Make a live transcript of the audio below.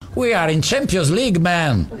We are in Champions League,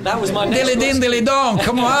 man. That was my next Dilly din, dilly dong,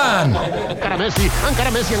 come on. Encara Messi,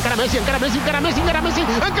 encara Messi, encara Messi, encara Messi, encara Messi, encara Messi,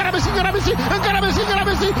 encara Messi, encara Messi, encara Messi, encara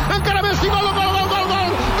Messi, encara Messi, gol, gol, gol, gol, gol,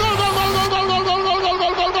 gol, gol, gol, gol, gol, gol, gol, gol,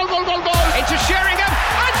 gol, gol, gol, gol, gol, gol. Into Sheringham,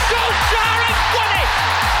 and Solskjaer has won it.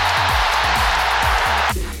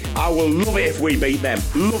 I will love it if we beat them.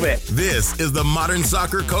 Love it. This is the Modern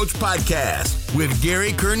Soccer Coach Podcast with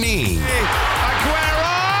Gary Curneen. Aguero!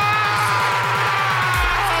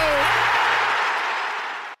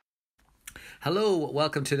 Hello,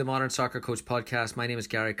 welcome to the Modern Soccer Coach Podcast. My name is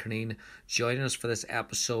Gary Curneen. Joining us for this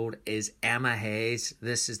episode is Emma Hayes.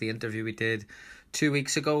 This is the interview we did 2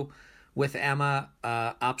 weeks ago with Emma.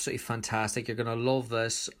 Absolutely fantastic. You're going to love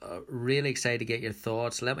this. Really excited to get your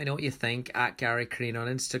thoughts. Let me know what you think at Gary Curneen on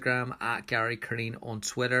Instagram, at Gary Curneen on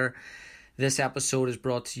Twitter. This episode is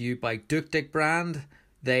brought to you by Duk brand.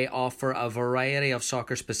 They offer a variety of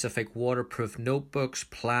soccer-specific waterproof notebooks,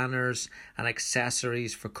 planners, and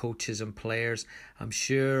accessories for coaches and players. I'm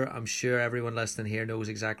sure everyone listening here knows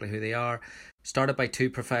exactly who they are. Started by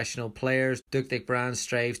two professional players, Duk brand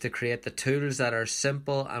strives to create the tools that are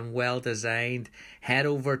simple and well-designed. Head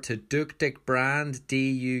over to duktigbrand,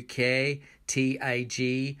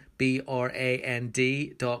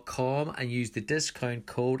 duktigbrand.com and use the discount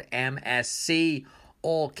code MSC,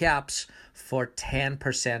 all caps, for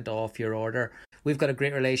 10% off your order. We've got a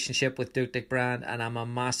great relationship with Duk brand and I'm a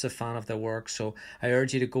massive fan of their work, so I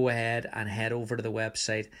urge you to go ahead and head over to the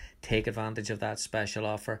website, take advantage of that special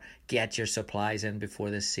offer, get your supplies in before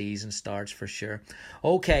the season starts for sure.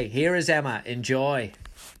 Okay, here is Emma. Enjoy.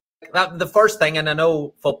 The first thing, and I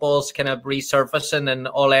know football's kind of resurfacing in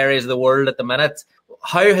all areas of the world at the minute.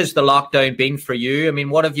 How has the lockdown been for you? I mean,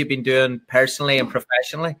 what have you been doing personally and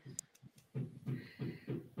professionally?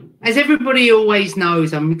 As everybody always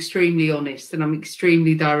knows, I'm extremely honest and I'm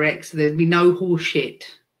extremely direct, so there'll be no horse shit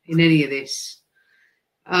in any of this.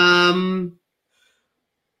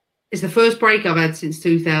 It's the first break I've had since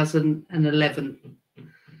 2011.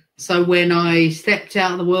 So when I stepped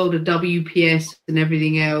out of the world of WPS and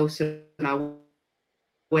everything else, and I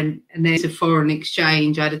went and there's a foreign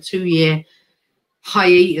exchange, I had a 2-year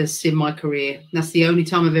hiatus in my career. And that's the only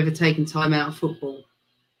time I've ever taken time out of football.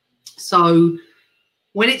 So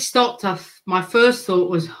when it stopped, my first thought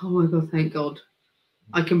was, oh my God, thank God.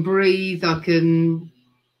 I can breathe, I can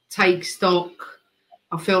take stock.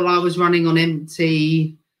 I felt like I was running on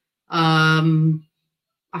empty.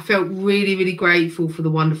 I felt really, really grateful for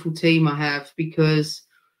the wonderful team I have, because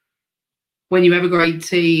when you have a great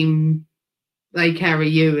team, they carry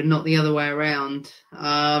you and not the other way around.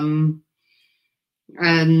 And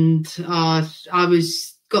I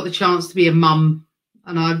got the chance to be a mum.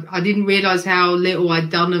 And I didn't realise how little I'd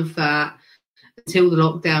done of that until the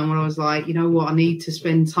lockdown, when I was like, you know what, I need to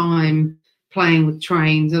spend time playing with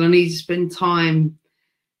trains and I need to spend time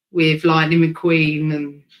with Lightning McQueen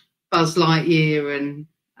and Buzz Lightyear.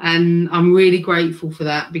 And I'm really grateful for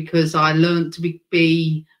that, because I learned to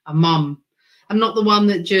be a mum. I'm not the one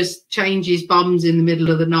that just changes bums in the middle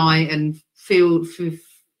of the night and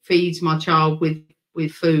feeds my child with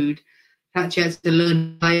food. Actually, I had to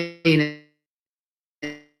learn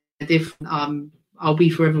different. I'll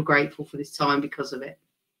be forever grateful for this time because of it.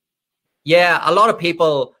 Yeah, a lot of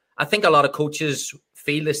people, I think a lot of coaches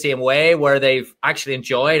feel the same way, where they've actually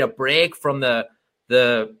enjoyed a break from the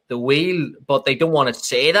wheel, but they don't want to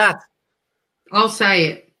say that. I'll say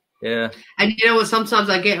it. Yeah. And you know what,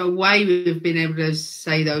 sometimes I get away with being able to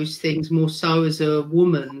say those things more so as a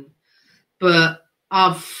woman, but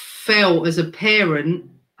I've felt as a parent,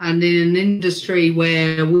 and in an industry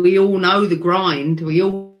where we all know the grind, we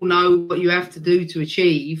all know what you have to do to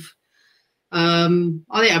achieve. I think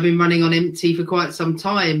I've been running on empty for quite some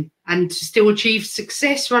time, and to still achieve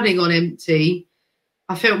success running on empty,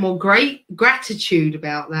 I felt more gratitude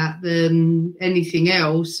about that than anything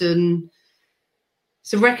else. And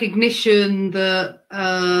it's a recognition that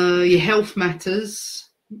your health matters,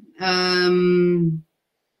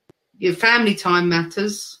 your family time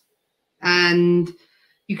matters, and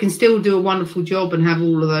you can still do a wonderful job and have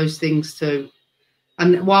all of those things too.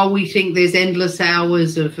 And while we think there's endless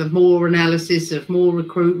hours of more analysis, of more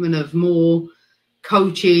recruitment, of more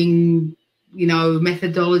coaching,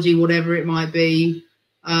 methodology, whatever it might be,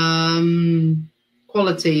 quality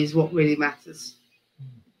is what really matters.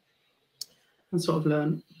 That's what I've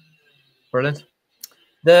learned. Brilliant.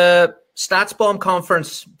 The StatsBomb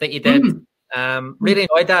conference that you did, really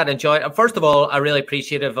enjoyed that. First of all, I'm really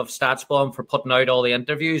appreciative of StatsBomb for putting out all the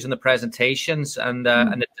interviews and the presentations and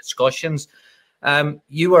the discussions.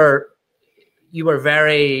 You were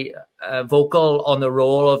very vocal on the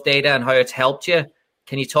role of data and how it's helped you.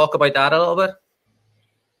 Can you talk about that a little bit?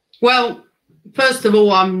 Well, first of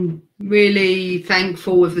all, I'm really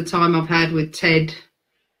thankful with the time I've had with Ted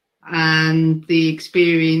and the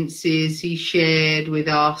experiences he shared with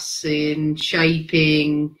us in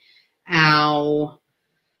shaping our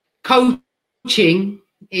coaching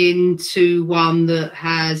into one that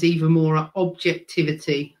has even more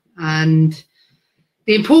objectivity. And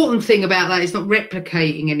the important thing about that is not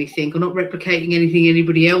replicating anything, or not replicating anything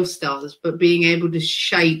anybody else does, but being able to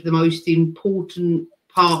shape the most important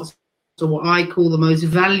parts, or what I call the most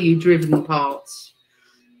value-driven parts,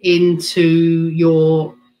 into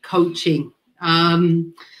your coaching.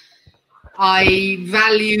 I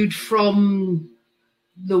valued from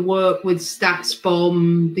the work with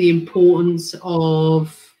StatsBomb the importance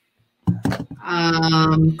of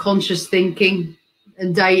conscious thinking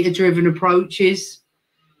and data-driven approaches,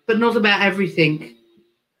 but not about everything,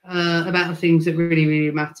 about the things that really,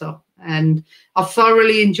 really matter. And I've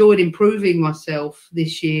thoroughly enjoyed improving myself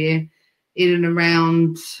this year in and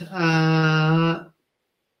around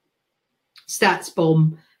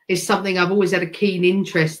StatsBomb. It's something I've always had a keen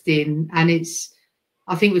interest in, and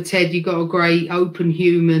I think with Ted, you've got a great open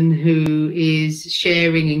human who is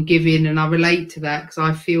sharing and giving, and I relate to that because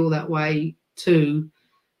I feel that way too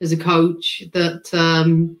as a coach, that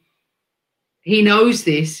he knows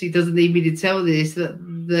this. He doesn't need me to tell this, that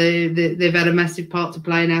they've had a massive part to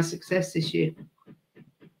play in our success this year.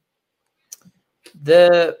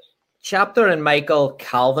 The chapter in Michael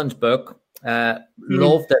Calvin's book,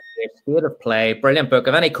 loved it. State of Play, brilliant book.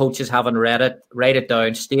 If any coaches haven't read it, write it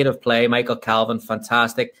down. State of Play, Michael Calvin,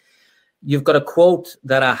 fantastic. You've got a quote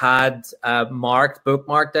that I had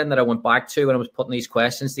bookmarked in, that I went back to when I was putting these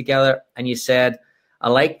questions together. And you said, I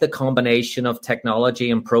like the combination of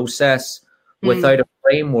technology and process. Without a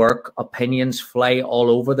framework, opinions fly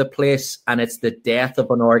all over the place, and it's the death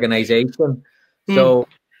of an organization. So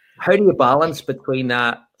how do you balance between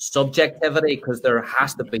that subjectivity, because there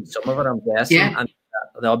has to be some of it, I'm guessing, and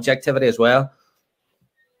the objectivity as well?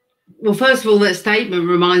 Well, first of all, that statement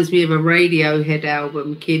reminds me of a Radiohead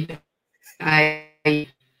album, Kid A,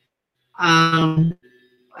 and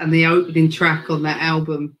the opening track on that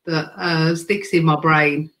album that sticks in my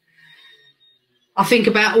brain. I think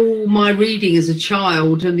about all my reading as a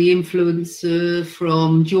child and the influence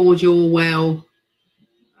from George Orwell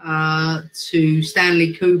to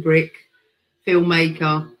Stanley Kubrick,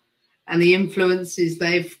 filmmaker, and the influences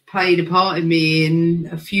they've played a part in me in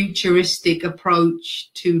a futuristic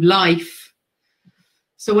approach to life.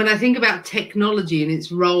 So when I think about technology and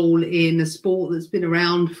its role in a sport that's been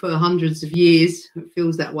around for hundreds of years, it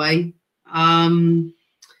feels that way,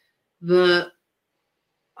 that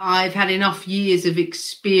I've had enough years of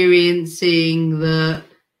experiencing that,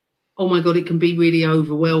 oh my God, it can be really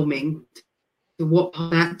overwhelming. What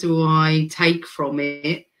part do I take from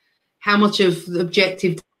it? How much of the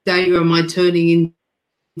objective data am I turning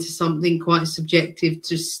into something quite subjective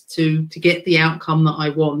just to get the outcome that I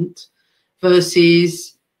want,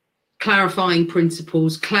 versus clarifying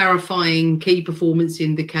principles, clarifying key performance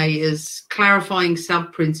indicators, clarifying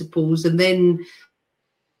sub-principles, and then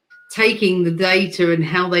taking the data and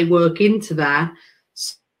how they work into that,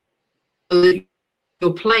 so that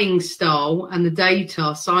your playing style and the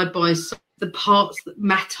data side by side, the parts that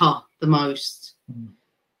matter the most.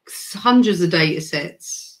 Hundreds of data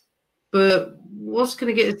sets, but what's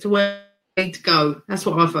going to get us to where we need to go? That's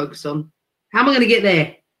what I focus on. How am I going to get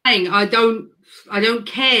there? I don't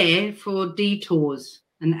care for detours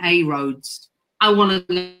and A roads. I want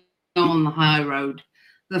to go on the high road,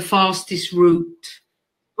 the fastest route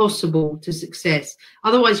possible to success.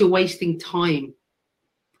 Otherwise, you're wasting time.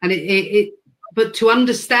 And but to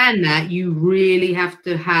understand that, you really have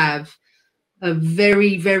to have a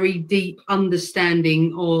very, very deep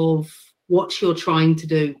understanding of what you're trying to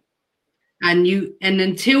do. And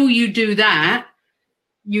until you do that,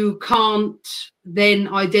 you can't then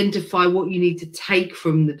identify what you need to take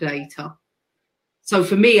from the data. So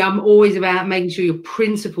for me, I'm always about making sure your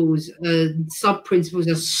principles, sub-principles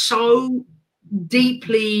are so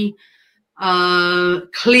deeply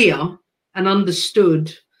clear and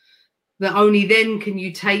understood that only then can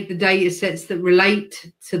you take the data sets that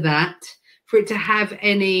relate to that for it to have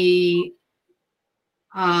any,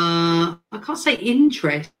 I can't say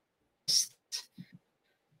interest,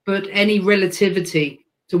 but any relativity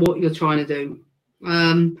to what you're trying to do.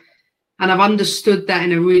 And I've understood that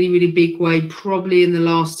in a really, really big way, probably in the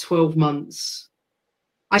last 12 months.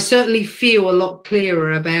 I certainly feel a lot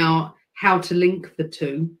clearer about how to link the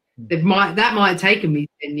two. That might have taken me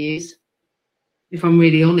 10 years, if I'm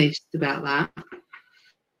really honest about that.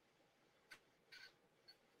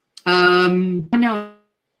 I know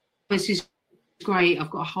this is great. I've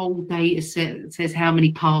got a whole data set that says how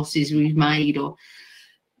many passes we've made, or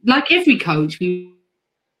like every coach, we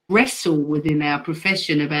wrestle within our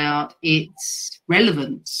profession about its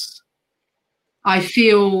relevance. I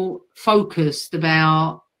feel focused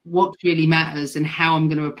about what really matters and how I'm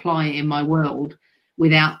going to apply it in my world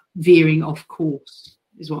without veering off course,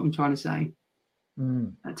 is what I'm trying to say.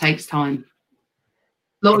 That takes time.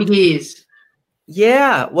 A lot of years.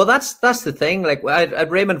 Yeah, well, that's the thing. Like, I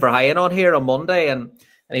had Raymond Verheyen on here on Monday, and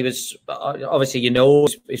he was obviously,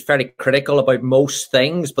 he's fairly critical about most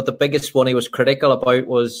things, but the biggest one he was critical about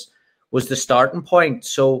was the starting point.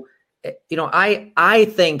 So,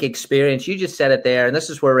 I think experience. You just said it there, and this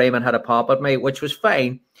is where Raymond had a pop at me, which was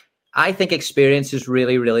fine. I think experience is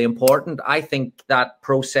really, really important. I think that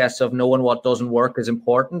process of knowing what doesn't work is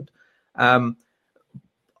important. How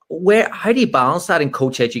do you balance that in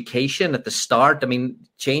coach education at the start? I mean,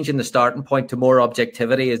 changing the starting point to more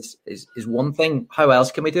objectivity is one thing. How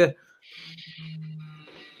else can we do it?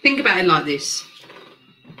 Think about it like this.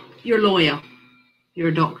 You're a lawyer. You're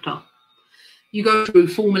a doctor. You go through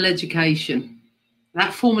formal education.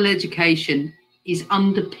 That formal education is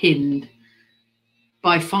underpinned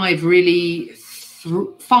by five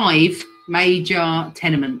major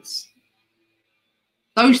tenements.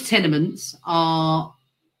 Those tenements are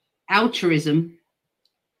altruism,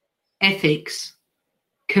 ethics,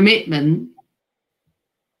 commitment,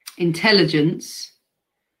 intelligence,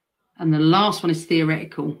 and the last one is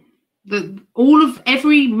theoretical.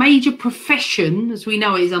 Every major profession, as we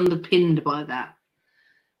know it, is underpinned by that.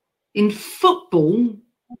 In football,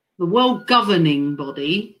 the world governing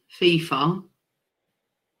body, FIFA,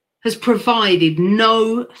 has provided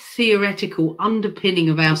no theoretical underpinning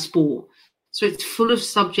of our sport. So it's full of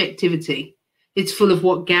subjectivity. It's full of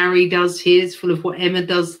what Gary does here. It's full of what Emma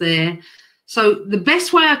does there. So the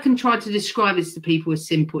best way I can try to describe this to people is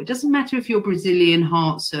simple. It doesn't matter if you're a Brazilian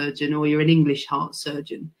heart surgeon or you're an English heart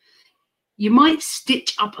surgeon. You might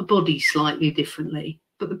stitch up a body slightly differently,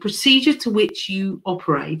 but the procedure to which you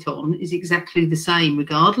operate on is exactly the same,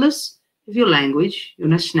 regardless of your language, your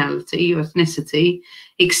nationality, your ethnicity,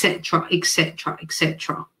 etc., etc.,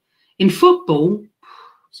 etc. In football,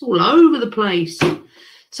 it's all over the place.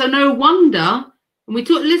 So no wonder, and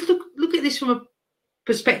let's look at this from a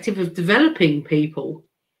perspective of developing people,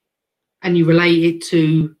 and you relate it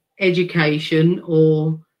to education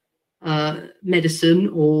or medicine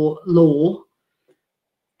or law.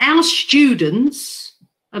 Our students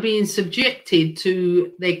are being subjected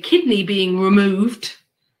to their kidney being removed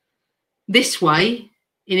this way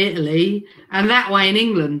in Italy and that way in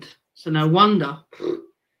England. So no wonder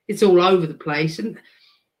it's all over the place. And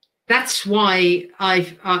that's why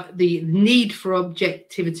the need for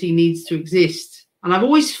objectivity needs to exist. And I've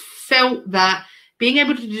always felt that being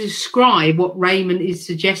able to describe what Raymond is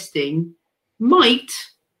suggesting might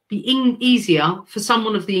be easier for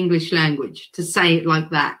someone of the English language to say it like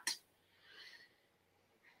that.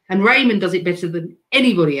 And Raymond does it better than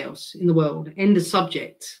anybody else in the world. End of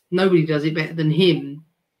subject. Nobody does it better than him.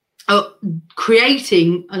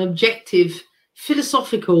 Creating an objective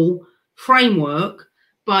philosophical framework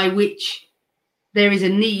by which there is a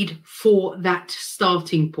need for that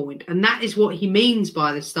starting point. And that is what he means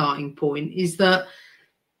by the starting point, is that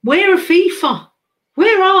where are FIFA?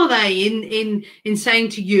 Where are they in saying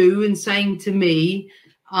to you and saying to me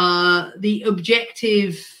the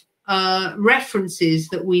objective references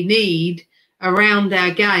that we need around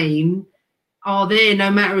our game are there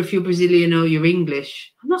no matter if you're Brazilian or you're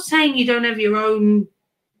English? I'm not saying you don't have your own,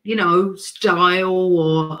 style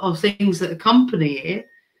or things that accompany it.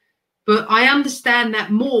 But I understand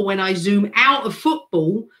that more when I zoom out of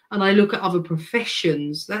football and I look at other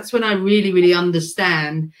professions. That's when I really, really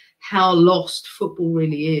understand how lost football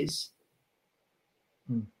really is.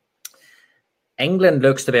 England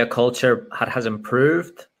looks to be a culture that has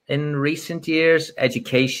improved in recent years.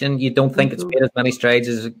 Education, you don't think it's made as many strides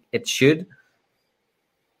as it should?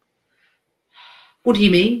 What do you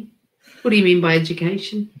mean? What do you mean by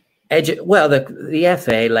education? Well, the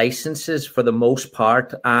FA licenses for the most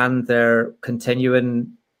part, and their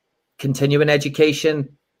continuing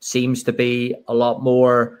education seems to be a lot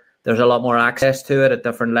more. There's a lot more access to it at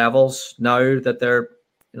different levels now. That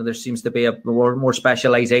there seems to be a more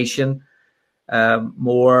specialization,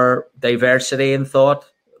 more diversity in thought.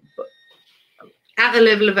 At the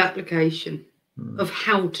level of application of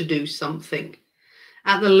how to do something,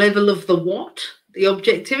 at the level of the what, the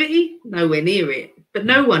objectivity, nowhere near it. But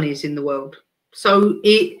no one is in the world. So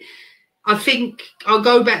I think I'll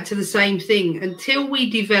go back to the same thing. Until we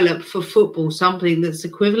develop for football something that's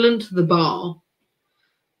equivalent to the bar,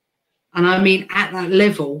 and I mean at that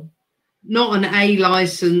level, not an A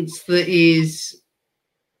license that is.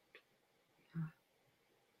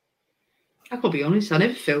 I've got to be honest, I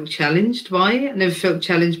never felt challenged by it. I never felt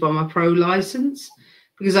challenged by my pro license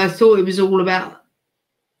because I thought it was all about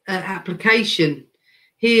application.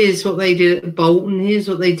 Here's what they did at Bolton. Here's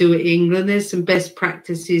what they do at England. There's some best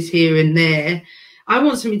practices here and there. I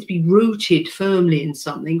want something to be rooted firmly in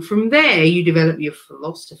something. From there, you develop your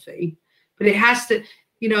philosophy. But it has to,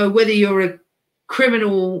 whether you're a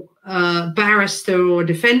criminal barrister or a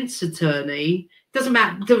defence attorney, doesn't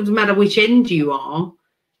matter which end you are.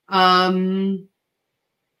 The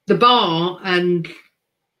bar and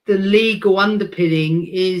the legal underpinning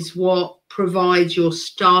is what provides your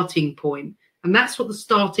starting point. And that's what the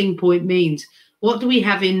starting point means. What do we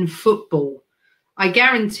have in football? I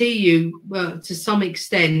guarantee you, to some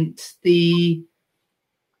extent, if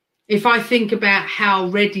I think about how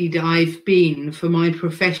readied I've been for my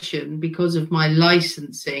profession because of my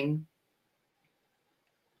licensing,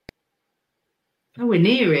 nowhere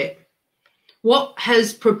near it. What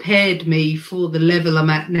has prepared me for the level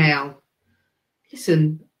I'm at now?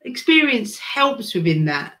 Listen, experience helps within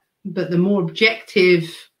that, but the more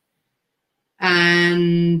objective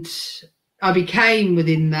and I became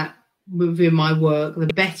within my work,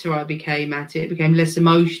 the better I became at it. It became less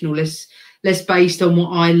emotional, less based on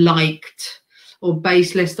what I liked or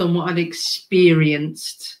based less on what I'd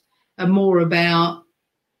experienced, and more about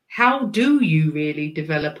how do you really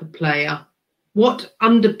develop a player? What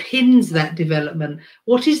underpins that development?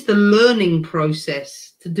 What is the learning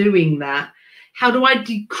process to doing that? How do I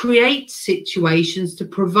create situations to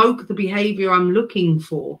provoke the behavior I'm looking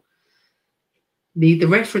for? Need the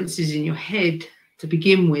references in your head to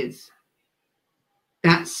begin with.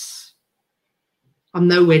 I'm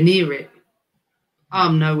nowhere near it.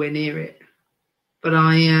 I'm nowhere near it. But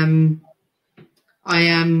I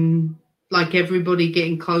am like everybody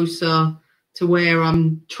getting closer to where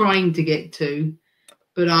I'm trying to get to,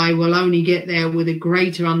 but I will only get there with a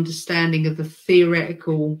greater understanding of the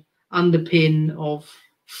theoretical underpin of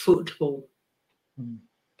football.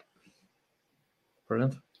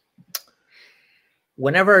 Brilliant.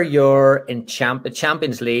 Whenever you're in the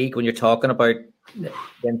Champions League, when you're talking about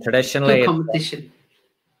then traditionally no competition,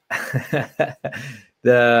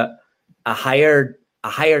 a higher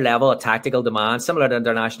level of tactical demand, similar to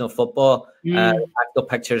international football. Tactical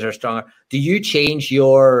pictures are stronger. Do you change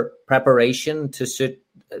your preparation to suit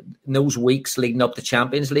those weeks leading up to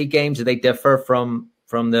Champions League games? Do they differ from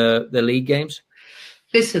the league games?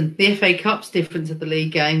 Listen, the FA Cup's different to the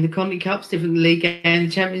league game. The Conti Cup's different to the league game.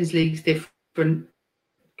 The Champions League's different.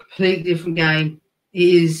 Completely different game. It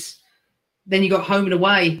is. Then you got home and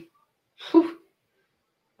away. Whew.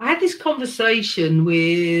 I had this conversation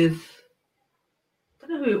with, I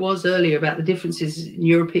don't know who it was earlier, about the differences in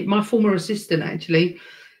Europe. My former assistant, actually,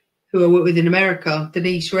 who I work with in America,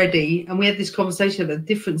 Denise Reddy, and we had this conversation about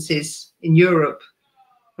the differences in Europe.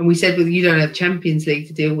 And we said, well, you don't have Champions League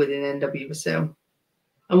to deal with in NWSL.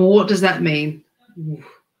 And well, what does that mean?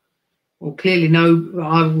 Well, clearly, no,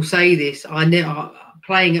 I will say this.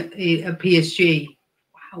 Playing at PSG,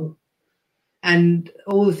 wow. And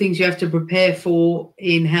all the things you have to prepare for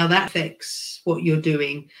in how that affects what you're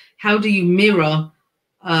doing. How do you mirror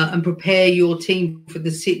and prepare your team for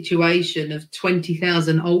the situation of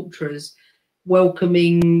 20,000 ultras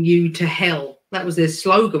welcoming you to hell? That was their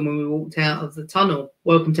slogan when we walked out of the tunnel,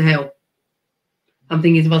 welcome to hell. I'm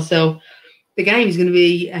thinking to myself, the game is going to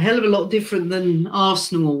be a hell of a lot different than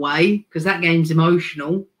Arsenal away because that game's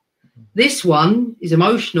emotional. This one is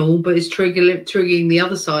emotional, but it's triggering the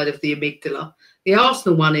other side of the amygdala. The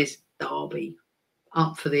Arsenal one is Derby,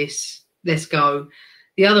 up for this, let's go.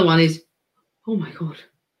 The other one is, oh my God,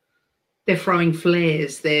 they're throwing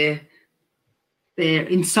flares, they're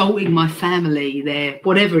insulting my family, they're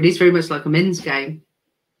whatever. It is very much like a men's game.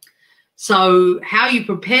 So how you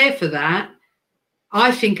prepare for that,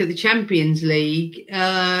 I think at the Champions League,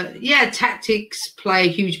 tactics play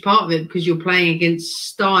a huge part of it because you're playing against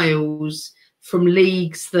styles from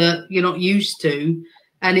leagues that you're not used to.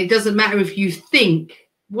 And it doesn't matter if you think.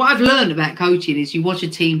 What I've learned about coaching is you watch a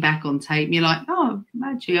team back on tape and you're like, oh,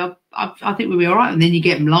 actually, I think we'll be all right. And then you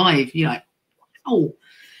get them live. You're like, oh,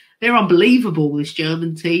 they're unbelievable, this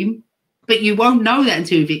German team. But you won't know that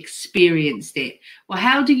until you've experienced it. Well,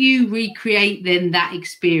 how do you recreate then that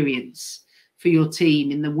experience for your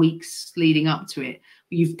team in the weeks leading up to it?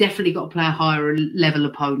 You've definitely got to play a higher level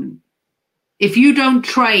opponent. If you don't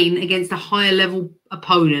train against a higher level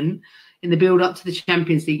opponent in the build up to the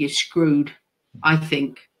Champions League, you're screwed, I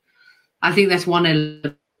think. I think that's one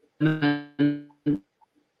element.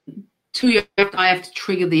 I have to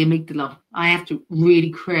trigger the amygdala. I have to really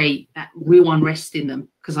create that real unrest in them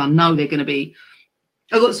because I know they're going to be.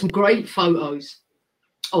 I've got some great photos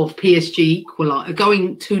of PSG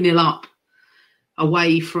going 2-0 up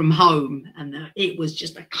away from home, and it was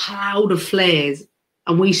just a cloud of flares,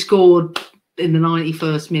 and we scored in the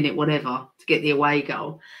 91st minute, whatever, to get the away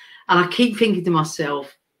goal. And I keep thinking to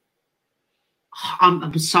myself,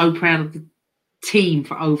 I'm so proud of the team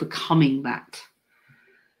for overcoming that.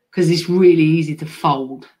 Because it's really easy to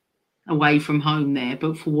fold away from home there.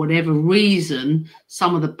 But for whatever reason,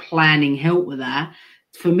 some of the planning helped with that.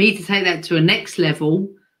 For me to take that to a next level,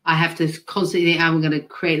 I have to constantly think, I'm going to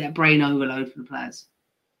create that brain overload for the players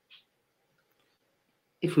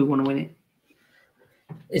if we want to win it.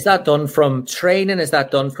 Is that done from training? Is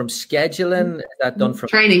that done from scheduling? Is that done from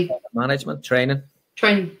training? Management? Training?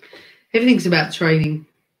 Training. Everything's about training.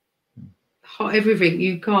 Everything.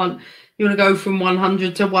 You can't... You want to go from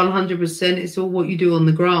 100 to 100%. It's all what you do on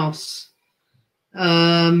the grass.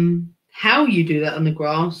 How you do that on the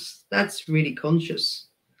grass, that's really conscious.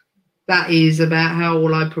 That is about how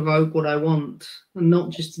will I provoke what I want, and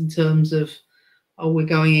not just in terms of, oh, we're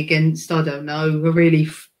going against, I don't know, a really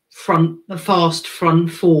fast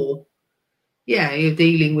front four. Yeah, you're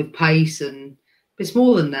dealing with pace, but it's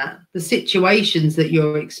more than that. The situations that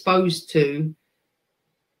you're exposed to.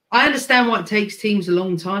 I understand why it takes teams a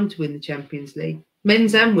long time to win the Champions League,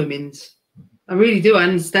 men's and women's. I really do. I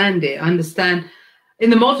understand it. I understand. In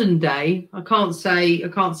the modern day, I can't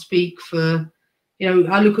speak for,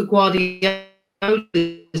 I look at Guardiola's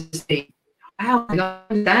team. I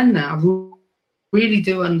understand that. I really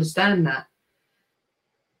do understand that.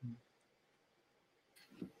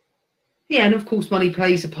 Yeah, and of course money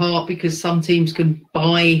plays a part because some teams can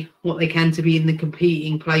buy what they can to be in the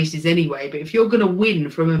competing places anyway. But if you're going to win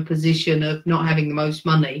from a position of not having the most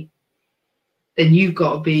money, then you've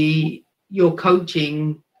got to be, your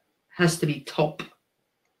coaching has to be top.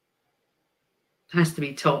 Has to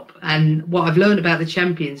be top. And what I've learned about the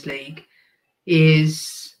Champions League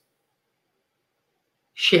is,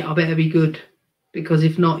 shit, I better be good. Because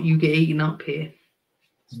if not, you get eaten up here.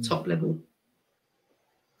 It's top level.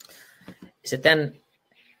 Is it then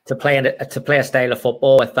to play a style of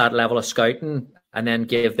football with that level of scouting and then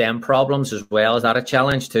give them problems as well? Is that a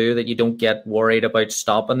challenge too, that you don't get worried about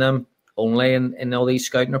stopping them only in all these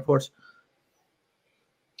scouting reports?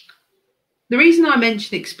 The reason I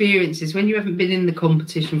mention experience is when you haven't been in the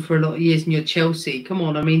competition for a lot of years and you're Chelsea, come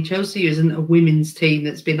on, I mean, Chelsea isn't a women's team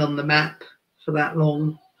that's been on the map for that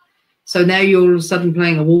long. So now you're all of a sudden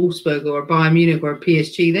playing a Wolfsburg or a Bayern Munich or a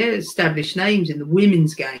PSG. They're established names in the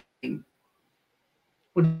women's game.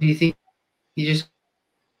 What do you think? You're just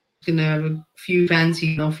going to have a few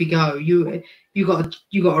fancy and off you go. You got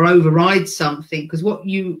to override something, because what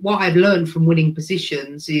I've learned from winning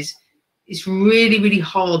positions is it's really, really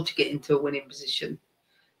hard to get into a winning position.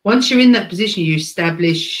 Once you're in that position, you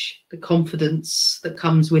establish the confidence that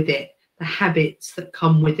comes with it, the habits that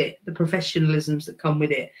come with it, the professionalisms that come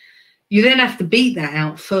with it. You then have to beat that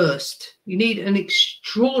out first. You need an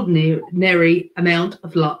extraordinary amount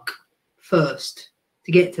of luck first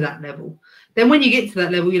to get to that level. Then when you get to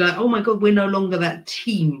that level, you're like, oh my God, we're no longer that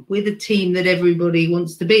team. We're the team that everybody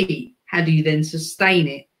wants to be. How do you then sustain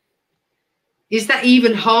it? Is that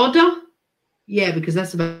even harder? Yeah, because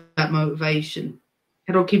that's about motivation.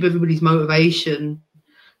 How do I keep everybody's motivation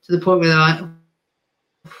to the point where they're like,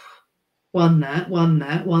 won that.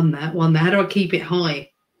 How do I keep it high?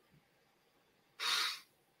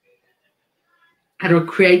 How do I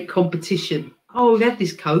create competition? Oh, we've had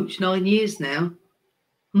this coach 9 years now.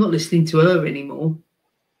 I'm not listening to her anymore.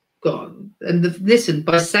 God, listen,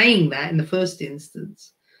 by saying that in the first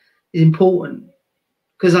instance is important,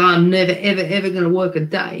 because I'm never, ever, ever going to work a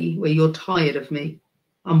day where you're tired of me.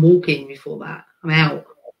 I'm walking before that. I'm out.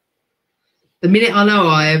 The minute I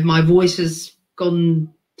know my voice has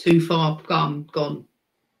gone too far, gone,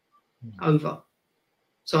 over.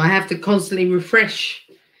 So I have to constantly refresh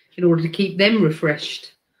in order to keep them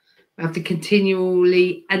refreshed. I have to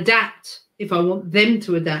continually adapt if I want them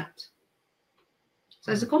to adapt.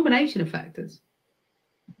 So it's a combination of factors.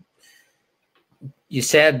 You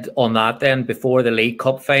said on that then, before the League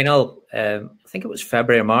Cup final, I think it was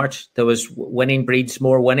February or March, there was winning breeds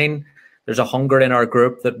more winning. There's a hunger in our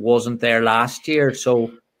group that wasn't there last year.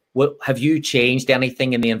 So have you changed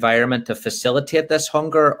anything in the environment to facilitate this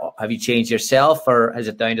hunger? Have you changed yourself, or is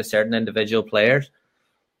it down to certain individual players?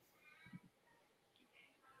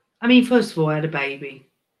 I mean, first of all, I had a baby.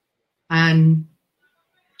 And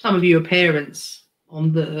some of you are parents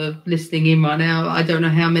on the listening in right now. I don't know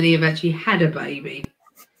how many have actually had a baby.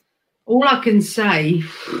 All I can say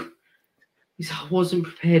I wasn't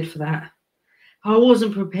prepared for that. I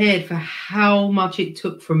wasn't prepared for how much it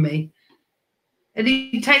took from me. And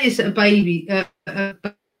you take this at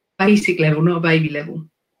a basic level, not a baby level.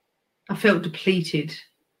 I felt depleted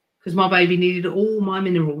because my baby needed all my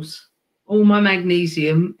minerals, all my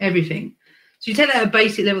magnesium, everything. So you take that at a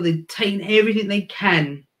basic level, they're taking everything they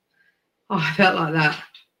can. Oh, I felt like that.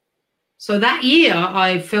 So that year,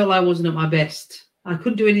 I felt I wasn't at my best. I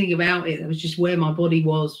couldn't do anything about it. That was just where my body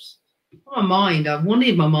was. My mind, I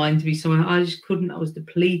wanted my mind to be somewhere. I just couldn't. I was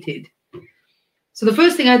depleted. So the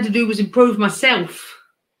first thing I had to do was improve myself,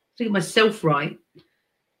 to get myself right.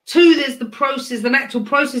 2, there's the process, the natural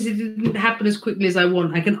process. It didn't happen as quickly as I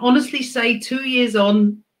want. I can honestly say 2 years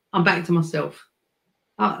on, I'm back to myself.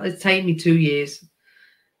 It's taken me 2 years.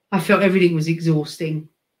 I felt everything was exhausting.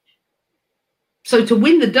 So to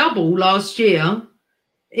win the double last year,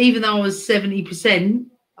 even though I was 70%,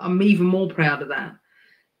 I'm even more proud of that.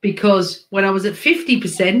 Because when I was at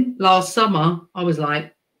 50% last summer, I was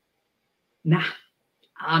like, nah,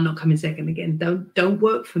 I'm not coming second again. Don't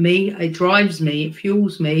work for me. It drives me. It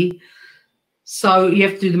fuels me. So you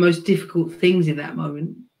have to do the most difficult things in that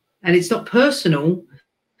moment. And it's not personal,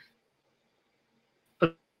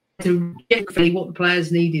 but to get what the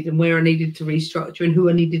players needed and where I needed to restructure and who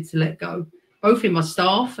I needed to let go, both in my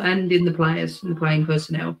staff and in the players and the playing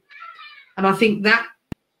personnel. And I think that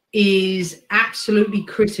is absolutely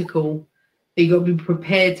critical. You've got to be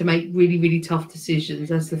prepared to make really, really tough decisions.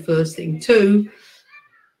 That's the first thing. 2,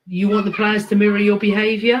 you want the players to mirror your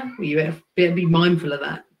behaviour. Well, you better be mindful of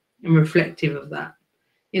that and reflective of that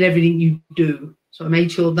in everything you do. So I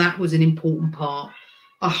made sure that was an important part.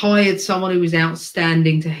 I hired someone who was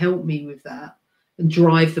outstanding to help me with that and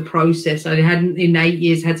drive the process. I hadn't in 8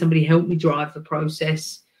 years had somebody help me drive the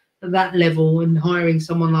process at that level, and hiring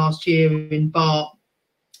someone last year in Bart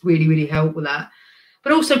really, really helped with that.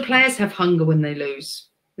 But also players have hunger when they lose.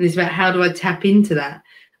 And it's about how do I tap into that?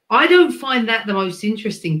 I don't find that the most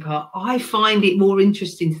interesting part. I find it more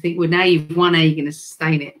interesting to think, well, now you've won, how are you going to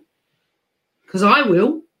sustain it? Because I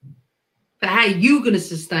will. But how are you going to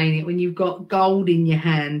sustain it when you've got gold in your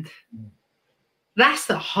hand? That's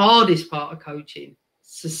the hardest part of coaching.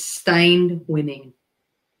 Sustained winning.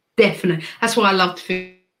 Definitely. That's why I loved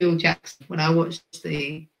Phil Jackson when I watched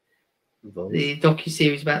the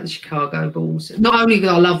docuseries about the Chicago Bulls. Not only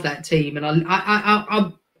because I love that team, and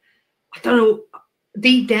I don't know,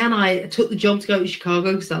 deep down I took the job to go to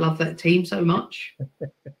Chicago because I love that team so much.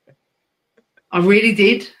 I really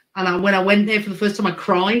did. And when I went there for the first time, I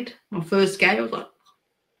cried. My first game, I was like,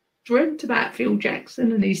 dreamt about Phil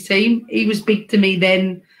Jackson and his team. He was big to me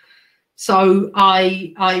then. So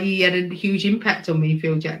he had a huge impact on me,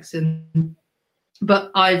 Phil Jackson.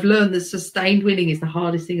 But I've learned that sustained winning is the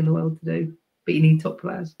hardest thing in the world to do. But you need top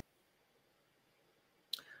players.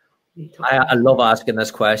 I love asking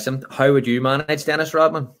this question. How would you manage Dennis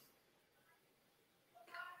Rodman?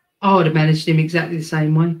 I would have managed him exactly the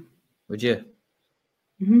same way. Would you?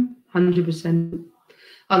 100%.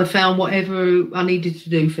 I'd have found whatever I needed to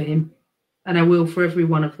do for him. And I will for every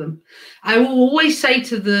one of them. I will always say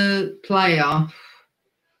to the player,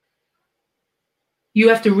 you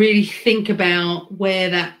have to really think about where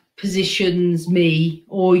that positions me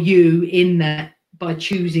or you in that by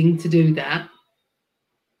choosing to do that.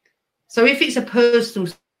 So if it's a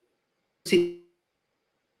personal situation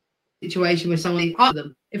where someone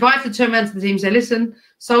them, if I have to turn around to the team and say, listen,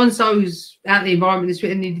 so-and-so's out of the environment this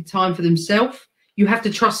week and needed time for themselves, you have to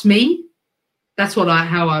trust me. That's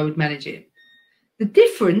how I would manage it. The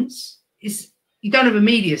difference is you don't have a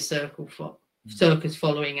media circus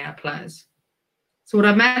following our players. So would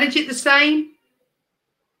I manage it the same?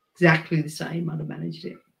 Exactly the same. I'd have managed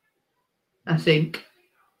it. I think.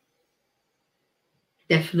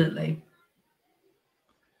 Definitely.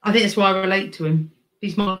 I think that's why I relate to him.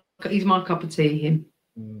 He's my cup of tea, him.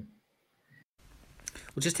 We'll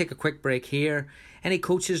just take a quick break here. Any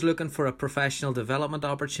coaches looking for a professional development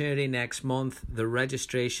opportunity next month? The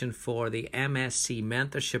registration for the MSc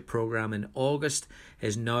Mentorship Program in August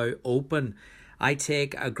is now open. I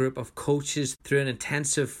take a group of coaches through an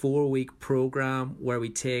intensive 4-week program where we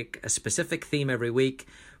take a specific theme every week.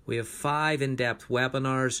 We have 5 in-depth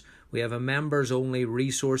webinars. We have a members-only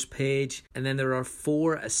resource page. And then there are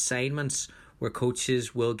 4 assignments where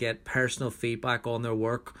coaches will get personal feedback on their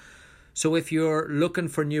work. So if you're looking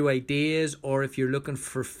for new ideas or if you're looking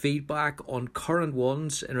for feedback on current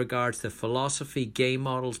ones in regards to philosophy, game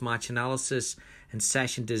models, match analysis and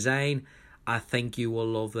session design, I think you will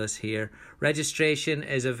love this here. Registration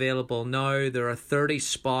is available now. There are 30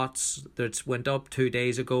 spots that went up 2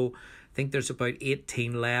 days ago. I think there's about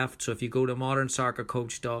 18 left. So if you go to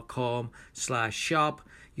modernsoccercoach.com/shop,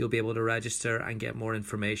 you'll be able to register and get more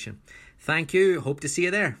information. Thank you. Hope to see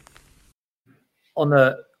you there. On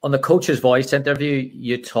the Coach's Voice interview,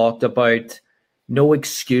 you talked about no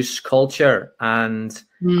excuse culture, and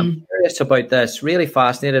I'm curious about this. Really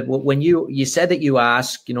fascinated. When you said that you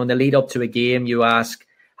ask, in the lead up to a game, you ask,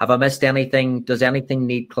 have I missed anything? Does anything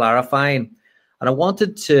need clarifying? And I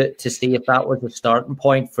wanted to see if that was a starting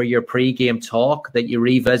point for your pre-game talk, that you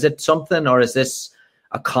revisit something, or is this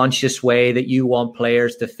a conscious way that you want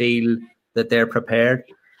players to feel that they're prepared?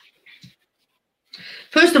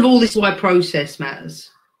 First of all, this is why process matters.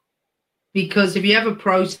 Because if you have a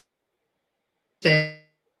process, a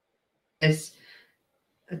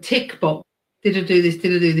tick box, did I do this,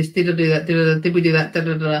 did I do this, did I do that, did we do that,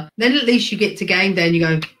 then at least you get to game day and you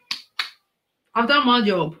go, I've done my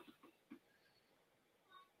job.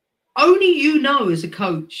 Only you know as a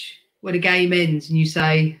coach when a game ends and you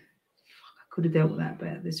say, I could have dealt with that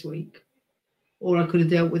better this week, or I could have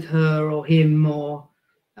dealt with her or him, or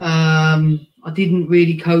I didn't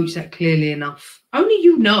really coach that clearly enough. Only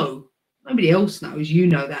you know. Nobody else knows. You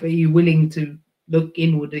know that, but you're willing to look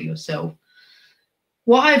inward at yourself.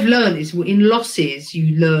 What I've learned is in losses,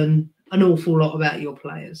 you learn an awful lot about your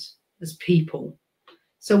players as people.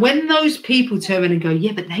 So when those people turn around and go,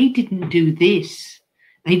 yeah, but they didn't do this,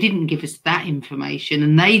 they didn't give us that information,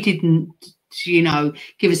 and they didn't,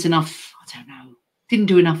 give us enough, didn't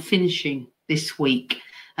do enough finishing this week,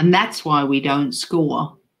 and that's why we don't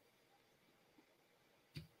score.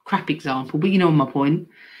 Crap example, but you know my point.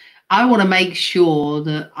 I want to make sure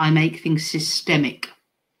that I make things systemic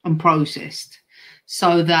and processed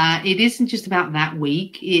so that it isn't just about that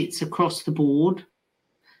week. It's across the board.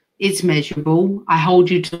 It's measurable. I hold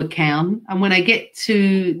you to account. And when I get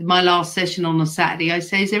to my last session on a Saturday, I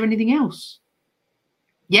say, is there anything else?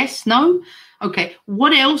 Yes? No? Okay.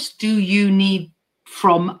 What else do you need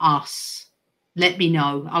from us? Let me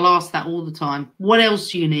know. I'll ask that all the time. What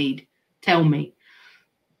else do you need? Tell me.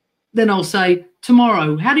 Then I'll say,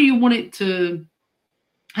 tomorrow, how do you want my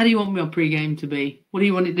pre-game to be? What do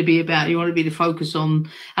you want it to be about? You want it to be the focus on,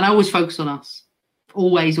 and I always focus on us.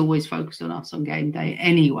 Always focus on us on game day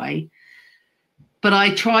anyway. But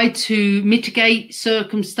I try to mitigate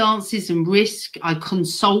circumstances and risk. I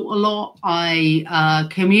consult a lot. I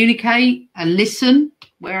communicate and listen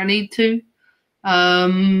where I need to.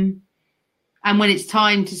 And when it's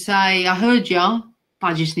time to say, I heard you,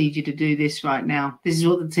 I just need you to do this right now. This is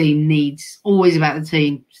what the team needs. Always about the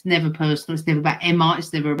team. It's never personal. It's never about Emma.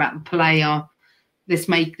 It's never about the player. Let's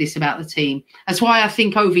make this about the team. That's why I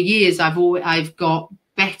think over years I've got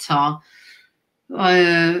better.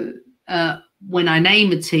 When I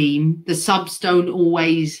name a team, the subs don't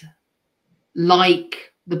always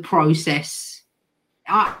like the process.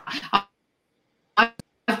 I've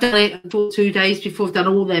done it for 2 days before. I've done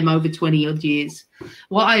all them over 20 odd years.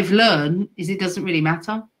 What I've learned is it doesn't really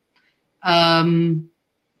matter. Ideally,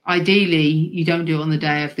 you don't do it on the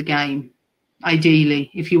day of the game.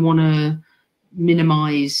 Ideally, if you want to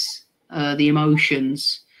minimize the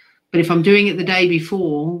emotions. But if I'm doing it the day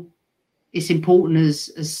before, it's important as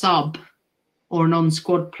a sub or a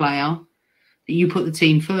non-squad player that you put the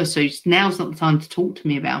team first. So now's not the time to talk to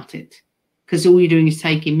me about it, because all you're doing is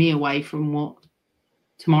taking me away from what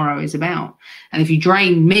tomorrow is about. And if you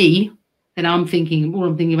drain me, then all I'm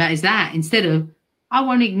thinking about is that, instead of, I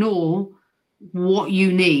won't ignore what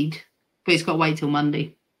you need, but it's got to wait till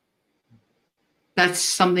Monday. That's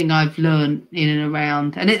something I've learned in and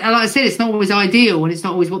around. And like I said, it's not always ideal and it's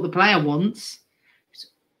not always what the player wants.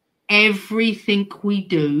 Everything we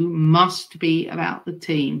do must be about the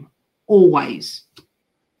team, always,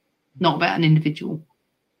 not about an individual.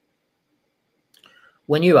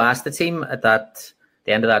 When you ask the team at the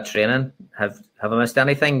end of that training, have I missed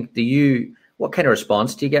anything? What kind of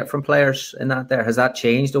response do you get from players in that there? Has that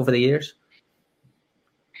changed over the years?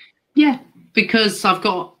 Yeah, because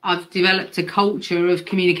I've developed a culture of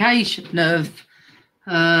communication of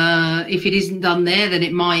if it isn't done there, then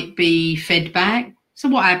it might be fed back. So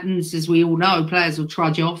what happens, as we all know, players will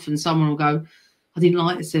trudge off and someone will go, I didn't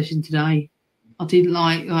like the session today. I didn't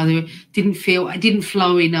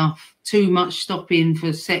flow enough, too much stopping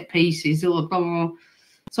for set pieces, or blah, blah, blah.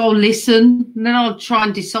 So I'll listen, and then I'll try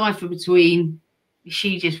and decipher between, is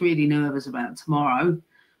she just really nervous about tomorrow,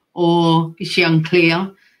 or is she unclear?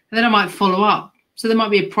 And then I might follow up. So there might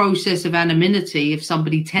be a process of anonymity of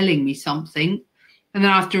somebody telling me something, and then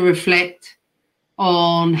I have to reflect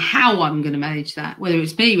on how I'm going to manage that, whether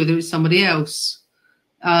it's me, whether it's somebody else.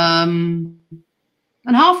 And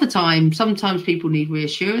half the time, sometimes people need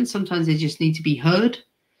reassurance. Sometimes they just need to be heard.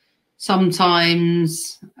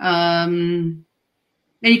 sometimes. And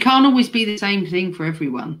you can't always be the same thing for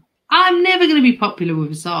everyone. I'm never going to be popular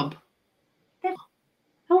with a sub. Never.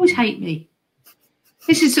 They always hate me.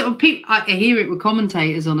 This is sort of people. I hear it with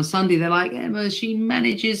commentators on a Sunday. They're like, Emma, she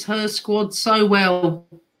manages her squad so well.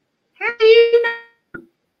 How do you know?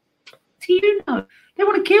 Do you know? They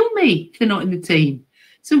want to kill me if they're not in the team.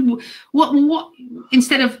 So what?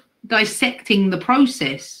 Instead of dissecting the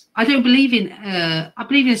process, I don't believe in. I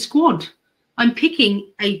believe in a squad. I'm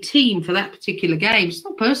picking a team for that particular game. It's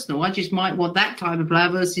not personal. I just might want that type of player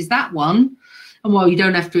versus that one. And while you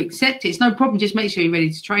don't have to accept it, it's no problem. Just make sure you're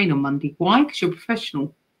ready to train on Monday. Why? Because you're professional.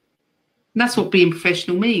 And that's what being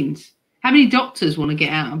professional means. How many doctors want to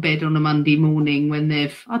get out of bed on a Monday morning when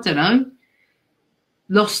they've, I don't know,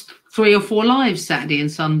 lost 3 or 4 lives Saturday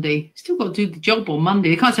and Sunday? Still got to do the job on Monday.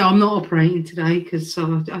 They can't say, I'm not operating today because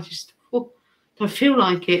I feel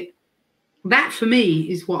like it. That for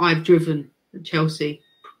me is what I've driven at Chelsea,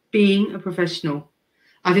 being a professional.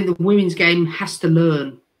 I think the women's game has to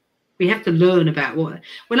learn. We have to learn about what.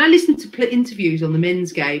 When I listen to interviews on the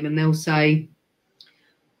men's game, and they'll say,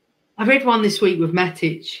 I read one this week with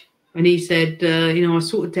Matic, and he said, I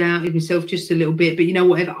sort of doubted myself just a little bit, but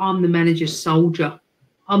whatever, I'm the manager's soldier.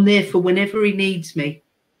 I'm there for whenever he needs me.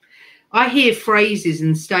 I hear phrases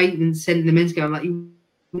and statements sent in the men's game like, and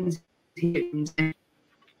what's the difference?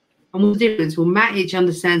 Well, Matic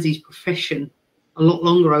understands his profession a lot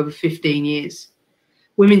longer, over 15 years.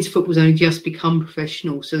 Women's football's only just become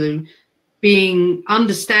professional. So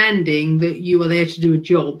understanding that you are there to do a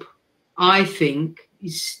job, I think,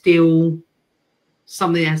 is still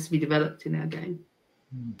something that has to be developed in our game.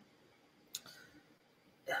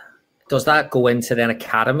 Does that go into then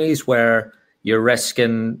academies where you're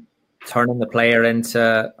risking turning the player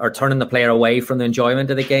away from the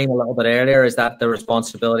enjoyment of the game a little bit earlier? Is that the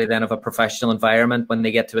responsibility then of a professional environment when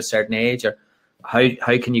they get to a certain age? Or how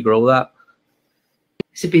can you grow that?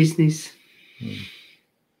 It's a business.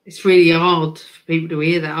 It's really hard for people to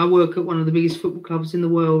hear that. I work at one of the biggest football clubs in the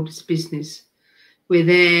world. It's a business. We're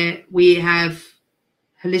there. We have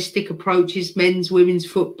holistic approaches, men's, women's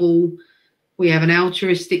football. We have an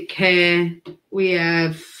altruistic care. We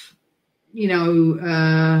have,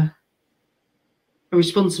 a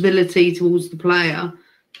responsibility towards the player.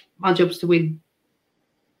 My job's to win.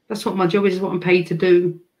 That's what my job is, what I'm paid to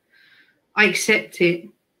do. I accept it.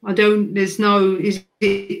 Is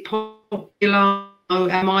it popular?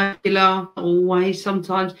 Am I popular? Always,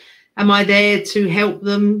 sometimes. Am I there to help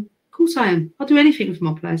them? Of course I am. I'll do anything for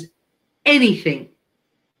my players. Anything.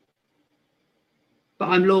 But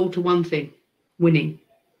I'm loyal to one thing, winning.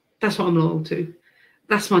 That's what I'm loyal to.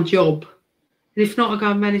 That's my job. And if not, I go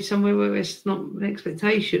and manage somewhere where it's not an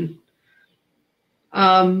expectation.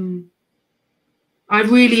 I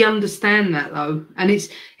really understand that though. And it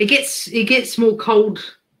gets more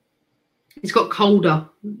cold. It's got colder,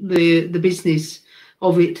 the business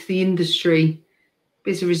of it, the industry.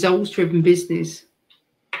 It's a results-driven business.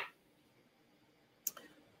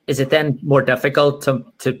 Is it then more difficult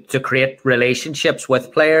to create relationships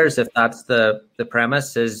with players if that's the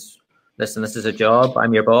premise? Is, listen, this is a job,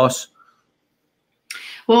 I'm your boss?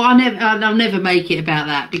 Well, I'll never make it about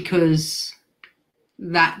that, because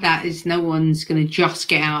that is, no one's going to just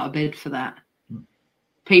get out of bed for that.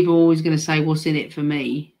 People are always going to say, what's in it for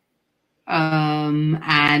me?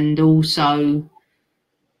 And also,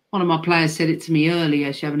 one of my players said it to me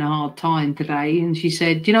earlier. She's having a hard time today. And she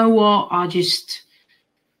said, you know what? It's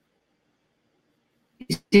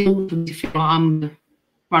important to feel like I'm going to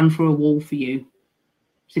run through a wall for you.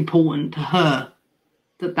 It's important to her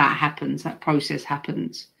that happens, that process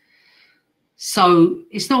happens. So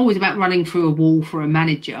it's not always about running through a wall for a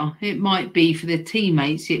manager. It might be for their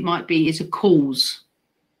teammates. It might be, it's a cause.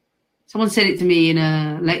 Someone said it to me in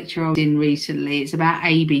a lecture I was in recently. It's about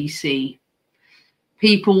ABC.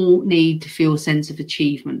 People need to feel a sense of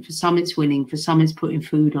achievement. For some, it's winning. For some, it's putting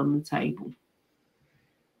food on the table.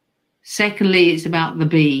 Secondly, it's about the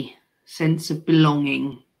B, sense of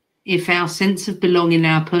belonging. If our sense of belonging,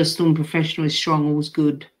 our personal and professional, is strong, all's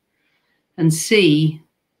good. And C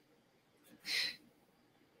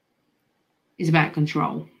is about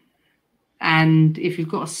control. And if you've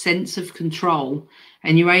got a sense of control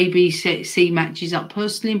and your ABC matches up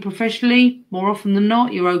personally and professionally, more often than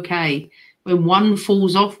not, you're okay. When one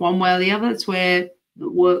falls off one way or the other, it's where the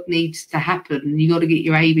work needs to happen. You got to get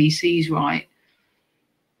your ABCs right.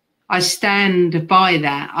 I stand by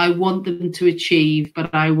that. I want them to achieve,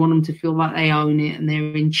 but I want them to feel like they own it and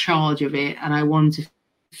they're in charge of it. And I want them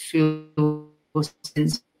to feel a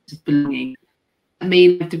sense of belonging. I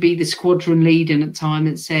mean, I have to be the squadron leader at a time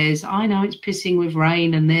that says, I know it's pissing with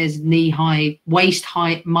rain and there's knee-high,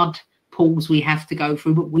 waist-high mud protocols we have to go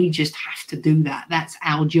through, but we just have to do that. That's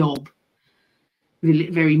our job.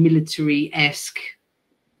 Very military-esque.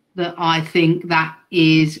 That I think that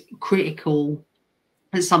is critical.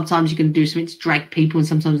 And sometimes you're going to do something to drag people, and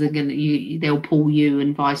sometimes they'll pull you,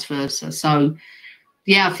 and vice versa. So,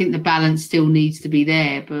 yeah, I think the balance still needs to be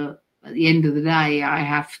there. But at the end of the day, I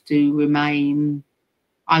have to remain.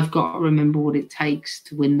 I've got to remember what it takes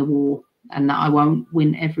to win the war, and that I won't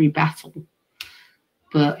win every battle,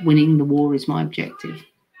 but winning the war is my objective.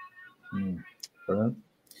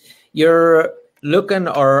 You're looking,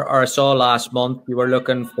 or I saw last month, you were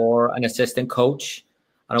looking for an assistant coach,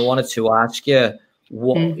 and I wanted to ask you,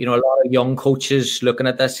 what you know, a lot of young coaches looking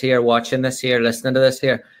at this here, watching this here, listening to this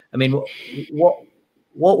here. I mean,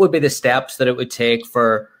 what would be the steps that it would take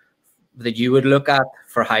that you would look at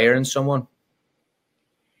for hiring someone?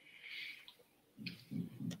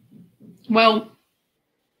 Well,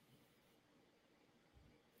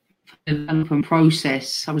 from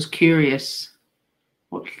process, I was curious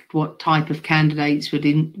what type of candidates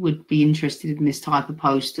would be interested in this type of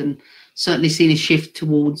post, and certainly seen a shift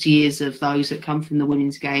towards years of those that come from the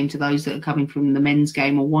women's game to those that are coming from the men's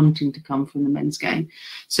game or wanting to come from the men's game.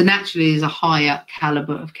 So naturally, there's a higher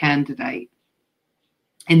caliber of candidate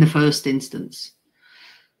in the first instance.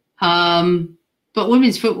 But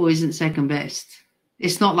women's football isn't second best.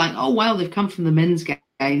 It's not like, oh, well, they've come from the men's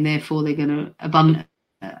game, therefore they're going to abandon.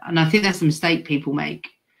 And I think that's a mistake people make.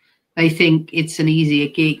 They think it's an easier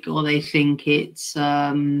gig, or they think it's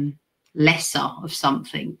lesser of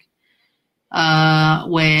something.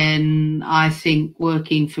 When I think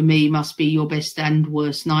working for me must be your best and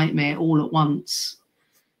worst nightmare all at once,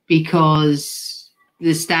 because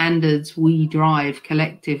the standards we drive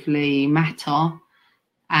collectively matter,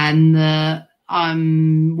 and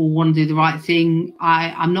will want to do the right thing.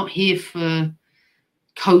 I'm not here for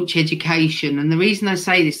coach education, and the reason I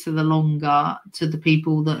say this to the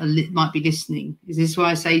people that might be listening is this is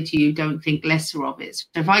why I say to you, don't think lesser of it. So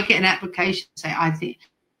if I get an application, say I think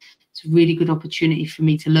it's a really good opportunity for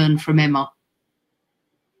me to learn from Emma,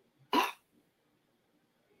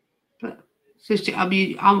 but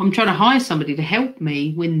I'm trying to hire somebody to help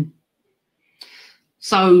me win.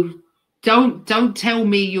 So don't tell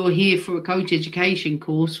me you're here for a coach education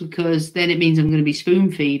course, because then it means I'm going to be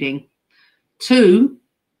spoon feeding. 2,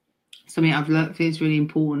 something I've learned is really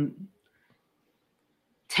important.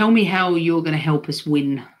 Tell me how you're going to help us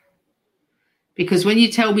win. Because when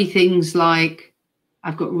you tell me things like,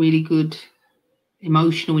 I've got really good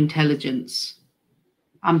emotional intelligence,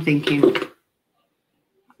 I'm thinking,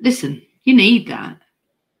 listen, you need that.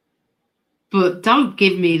 But don't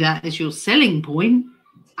give me that as your selling point.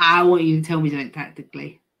 I want you to tell me something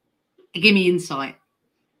tactically. Give me insight.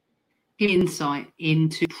 Insight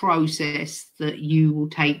into process that you will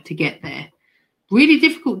take to get there. Really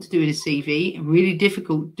difficult to do in a CV, and really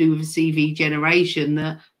difficult to do with a CV generation.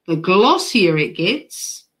 The glossier it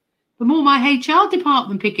gets, the more my HR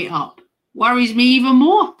department pick it up. Worries me even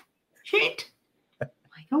more. Shit.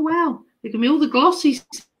 Like, oh wow, look at me, all the glossy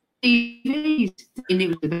CVs. And it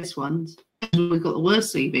was the best ones. We've got the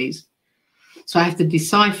worst CVs. So I have to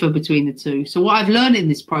decipher between the two. So what I've learned in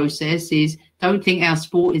this process is, don't think our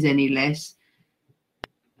sport is any less.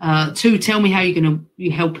 2, tell me how you're going to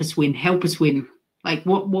help us win. Help us win. Like,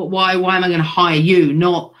 why am I going to hire you,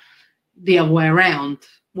 not the other way around?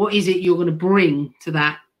 What is it you're going to bring to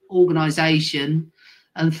that organisation?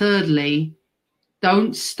 And thirdly,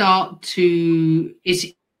 don't start to.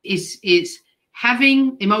 It's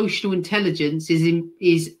having emotional intelligence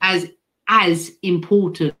is as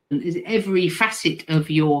important as every facet of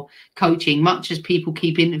your coaching, much as people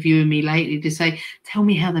keep interviewing me lately to say, tell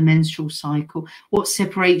me how the menstrual cycle, what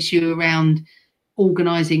separates you around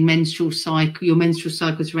organising menstrual cycle, your menstrual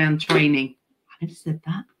cycles around training. I never said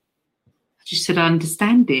that. I just said I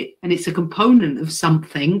understand it, and it's a component of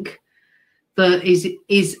something that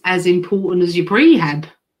is as important as your prehab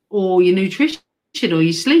or your nutrition or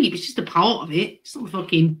your sleep. It's just a part of it. It's not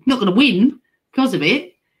not going to win because of it.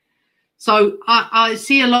 So I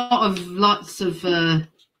see lots of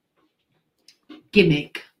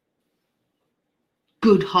gimmick,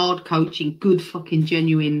 good hard coaching, good fucking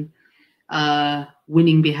genuine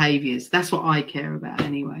winning behaviours. That's what I care about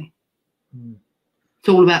anyway. It's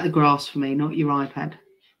all about the grass for me, not your iPad.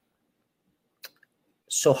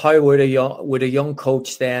 So how would a young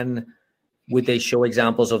coach then, would they show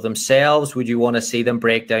examples of themselves? Would you want to see them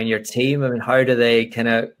break down your team? I mean, how do they kind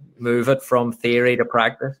of move it from theory to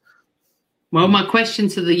practice? Well, my question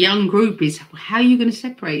to the young group is, how are you going to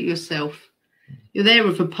separate yourself? You're there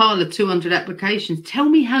with a pile of 200 applications. Tell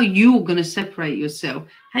me how you're going to separate yourself.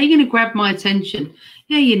 How are you going to grab my attention?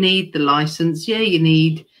 Yeah, you need the license. Yeah, you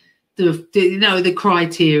need the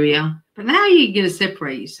criteria. But how are you going to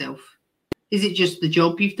separate yourself? Is it just the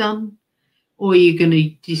job you've done? Or are you going to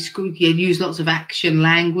use lots of action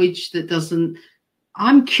language that doesn't...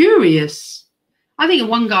 I'm curious. I think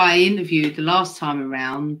one guy I interviewed the last time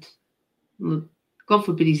around, God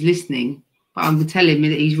forbid he's listening, but I'm going to tell him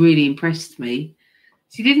that he's really impressed me.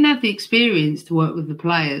 He didn't have the experience to work with the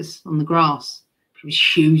players on the grass. It was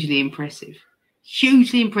hugely impressive.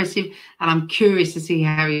 Hugely impressive. And I'm curious to see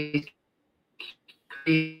how he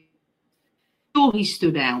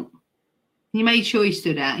stood out. He made sure he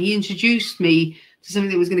stood out. He introduced me to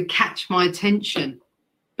something that was going to catch my attention,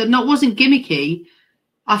 but wasn't gimmicky.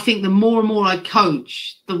 I think the more and more I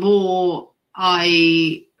coach, the more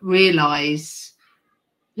I realise,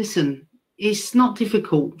 listen, it's not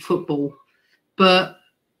difficult, football, but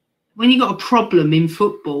when you've got a problem in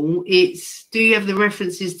football, it's, do you have the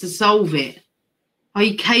references to solve it? Are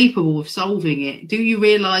you capable of solving it? Do you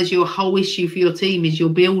realise your whole issue for your team is your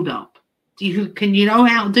build-up? Can you know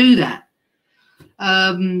how to do that?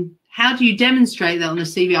 How do you demonstrate that on the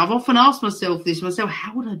CV? I've often asked myself,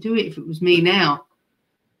 how would I do it if it was me now?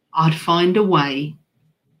 I'd find a way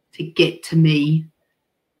to get to me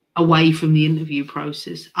away from the interview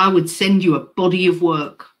process. I would send you a body of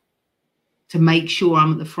work to make sure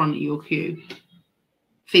I'm at the front of your queue.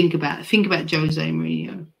 Think about Jose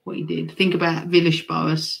Mourinho, what he did. Think about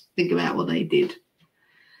Villas-Boas. Think about what they did.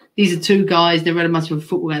 These are two guys, they're very much of a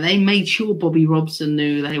football guy. They made sure Bobby Robson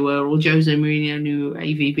knew who they were, or Jose Mourinho knew who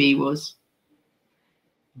AVB was.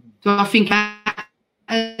 So I think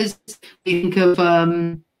as we think of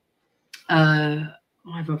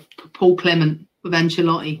either Paul Clement with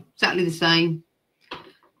Ancelotti, exactly the same.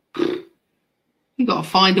 You've got to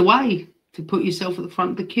find a way to put yourself at the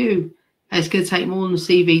front of the queue. And it's going to take more than the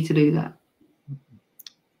CV to do that.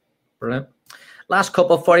 Brilliant. Last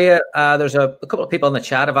couple for you. There's a couple of people in the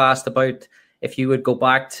chat have asked about if you would go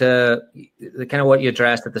back to the kind of what you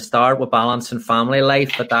addressed at the start with balancing family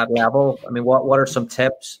life at that level. I mean, what are some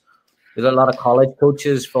tips? There's a lot of college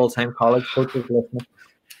coaches, full-time college coaches listening.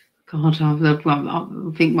 God, I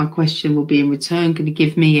think my question will be in return. Can you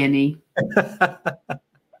give me any?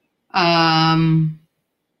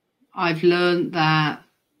 I've learned that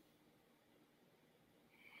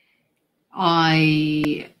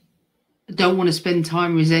I don't want to spend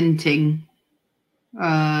time resenting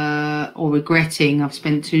or regretting I've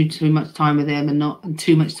spent too much time with them and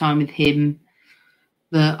too much time with him,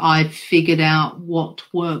 that I've figured out what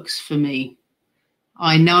works for me.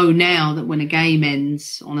 I know now that when a game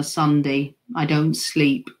ends on a Sunday, I don't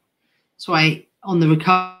sleep. So on the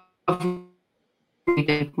recovery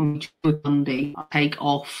day, when we do Monday, I take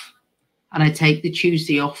off and I take the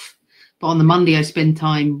Tuesday off. But on the Monday, I spend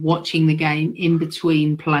time watching the game in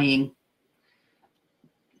between playing.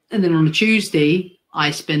 And then on a Tuesday, I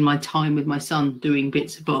spend my time with my son doing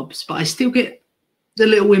bits and bobs. But I still get the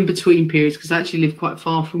little in-between periods because I actually live quite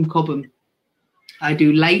far from Cobham. I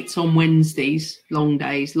do lates on Wednesdays, long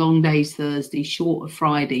days Thursday, short of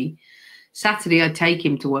Friday. Saturday, I take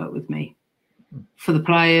him to work with me for the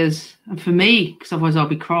players and for me, because otherwise I'll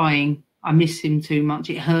be crying. I miss him too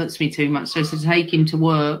much. It hurts me too much. So to take him to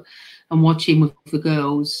work and watch him with the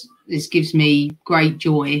girls, this gives me great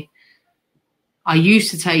joy. I used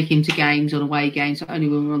to take him to games on away games, only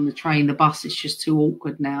when we're on the train. The bus is just too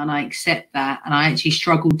awkward now, and I accept that. And I actually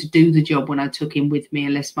struggled to do the job when I took him with me,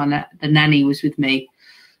 unless the nanny was with me.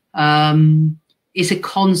 It's a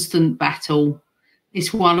constant battle.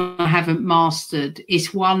 It's one I haven't mastered.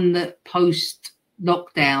 It's one that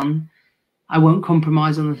post-lockdown, I won't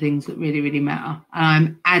compromise on the things that really, really matter. And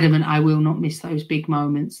I'm adamant I will not miss those big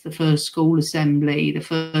moments. The first school assembly, the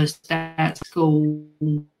first day at school.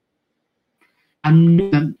 I'm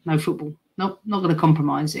no football. Not going to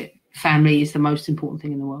compromise it. Family is the most important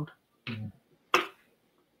thing in the world.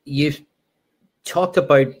 You've talked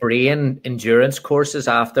about brain endurance courses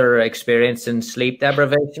after experiencing sleep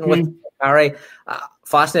deprivation with Harry.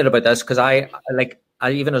 Fascinated about this because I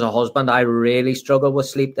even as a husband, I really struggle with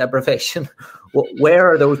sleep deprivation. Where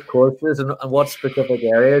are those courses and what specific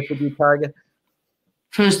areas would you target?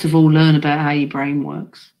 First of all, learn about how your brain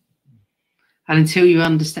works. And until you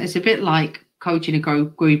understand, it's a bit like coaching a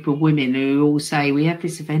group of women who all say, we have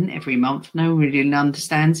this event every month. No one really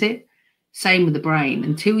understands it. Same with the brain.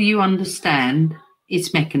 Until you understand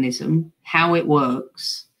its mechanism, how it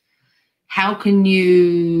works, how can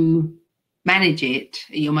you manage it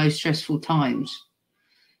at your most stressful times?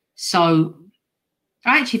 So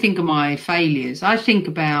I actually think of my failures. I think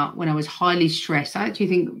about when I was highly stressed. I actually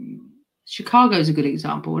think Chicago is a good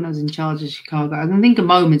example. When I was in charge of Chicago, I can think of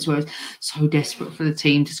moments where I was so desperate for the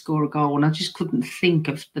team to score a goal and I just couldn't think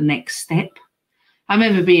of the next step. I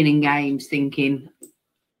remember being in games thinking,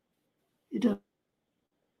 in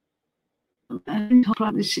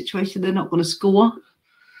this situation, they're not going to score.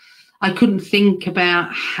 I couldn't think about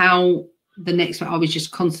how the next one, I was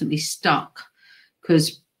just constantly stuck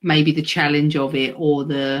because maybe the challenge of it or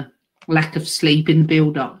the lack of sleep in the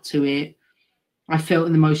build up to it. I felt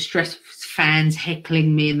in the most stress, fans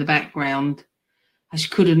heckling me in the background. I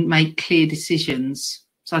just couldn't make clear decisions.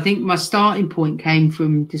 So I think my starting point came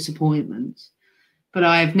from disappointment. But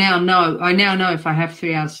I now know if I have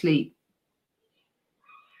 3 hours sleep,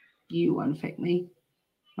 you won't affect me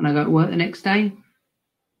when I go to work the next day.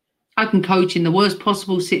 I can coach in the worst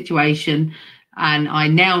possible situation, and I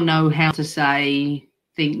now know how to say,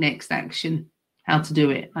 think next action, how to do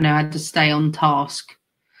it. I know how to stay on task.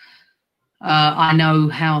 I know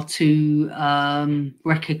how to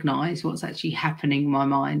recognize what's actually happening in my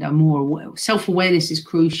mind. I'm more aware. Self-awareness is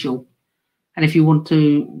crucial. And if you want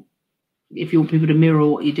people to mirror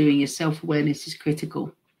what you're doing, your self-awareness is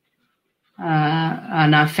critical.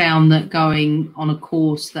 And I found that going on a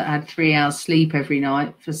course that had 3 hours sleep every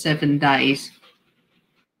night for 7 days,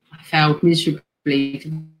 I failed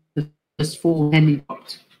miserably. The first 4 penny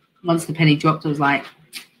dropped. Once the penny dropped, I was like,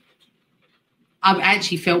 I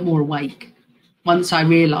actually felt more awake. Once I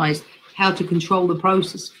realised how to control the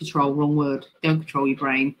process. Control, wrong word. Don't control your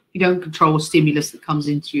brain. You don't control a stimulus that comes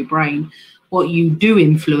into your brain. What you do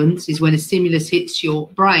influence is when a stimulus hits your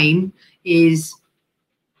brain is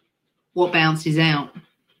what bounces out.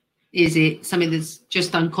 Is it something that's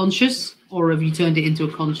just unconscious, or have you turned it into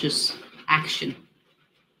a conscious action?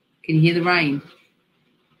 Can you hear the rain?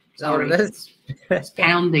 Sorry. It's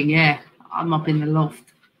pounding, yeah. I'm up in the loft.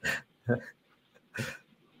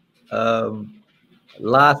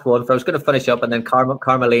 Last one. I was going to finish up, and then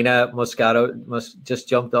Carmelina Moscato just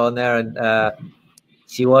jumped on there, and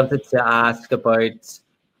she wanted to ask about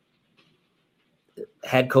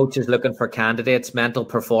head coaches looking for candidates, mental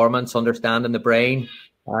performance, understanding the brain.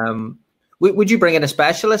 Would you bring in a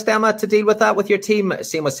specialist, Emma, to deal with that with your team?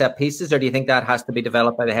 Same with set pieces, or do you think that has to be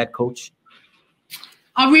developed by the head coach?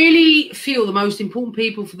 I really feel the most important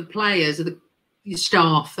people for the players are the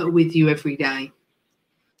staff that are with you every day.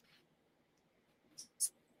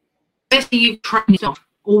 Especially you train staff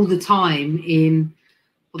all the time in,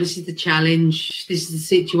 well, this is the challenge, this is the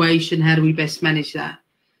situation, how do we best manage that?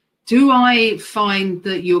 Do I find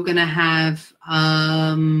that you're going to have,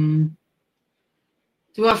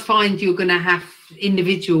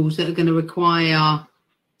 individuals that are going to require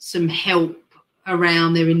some help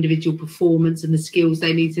around their individual performance and the skills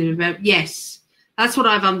they need to develop? Yes, that's what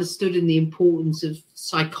I've understood in the importance of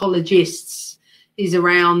psychologists is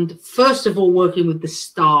around, first of all, working with the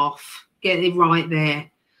staff, get it right there.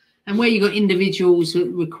 And where you've got individuals that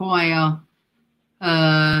require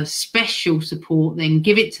special support, then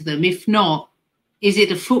give it to them. If not, is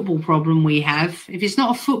it a football problem we have? If it's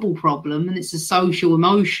not a football problem and it's a social,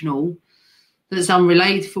 emotional that's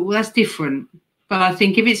unrelated to football, that's different. But I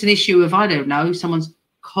think if it's an issue of, I don't know, someone's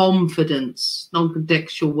confidence,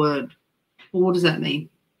 non-contextual word, well, what does that mean?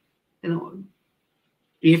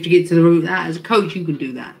 You have to get to the root of that. As a coach, you can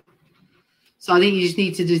do that. So I think you just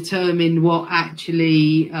need to determine what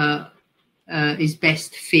actually is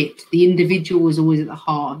best fit. The individual is always at the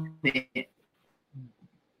heart of it.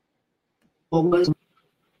 What works?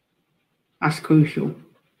 That's crucial.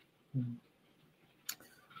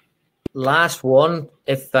 Last one,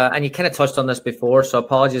 if and you kind of touched on this before, so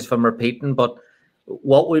apologies if I'm repeating, but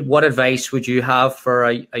what advice would you have for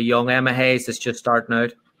a young Emma Hayes that's just starting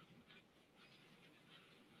out?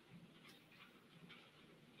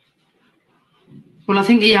 Well, I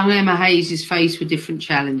think a young Emma Hayes is faced with different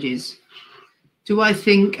challenges. Do I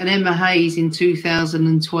think an Emma Hayes in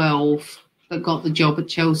 2012 that got the job at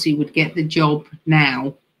Chelsea would get the job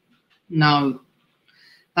now? No.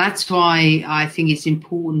 That's why I think it's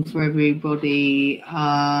important for everybody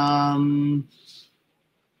to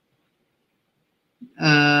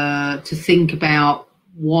think about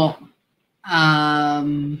what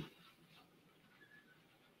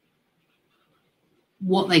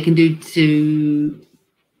they can do to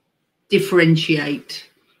differentiate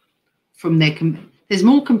from their there's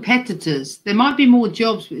more competitors. There might be more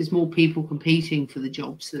jobs, but there's more people competing for the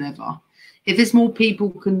jobs than ever. If there's more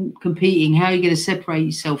people competing, how are you going to separate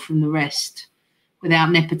yourself from the rest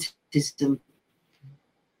without nepotism?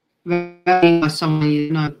 Someone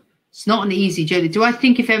you know, it's not an easy journey. Do I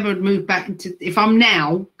think if Emma had moved back if I'm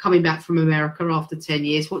now coming back from America after 10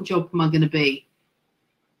 years, what job am I going to be?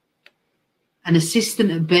 An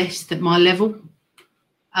assistant at best at my level,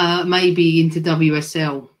 maybe into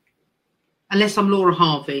WSL, unless I'm Laura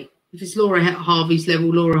Harvey. If it's Laura Harvey's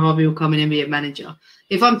level, Laura Harvey will come in and be a manager.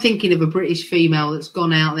 If I'm thinking of a British female that's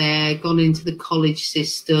gone out there, gone into the college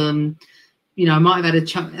system, you know, might have had a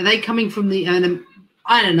chunk. Are they coming from the,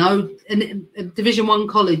 I don't know, a Division 1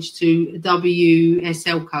 college to a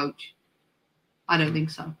WSL coach? I don't think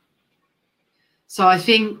so. So I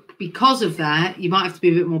think because of that, you might have to be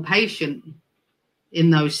a bit more patient in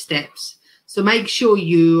those steps. So make sure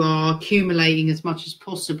you are accumulating as much as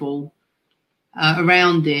possible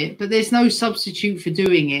around it, but there's no substitute for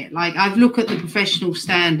doing it. Like, I've looked at the professional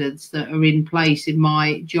standards that are in place in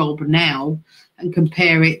my job now and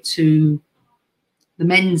compare it to the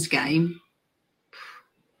men's game.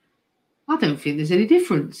 I don't think there's any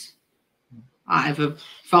difference. I have a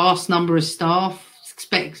vast number of staff,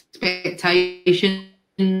 expectation,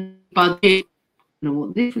 budget. I don't know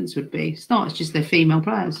what the difference would be. It's not, it's just they're female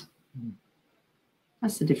players.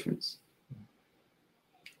 That's the difference.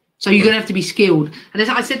 So you're going to have to be skilled. And as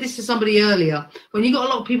I said this to somebody earlier, when you've got a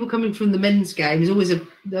lot of people coming from the men's game, there's always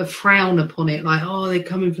a frown upon it, like, oh, they're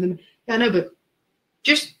coming from the... Yeah, I know, but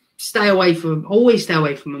just stay away from... Always stay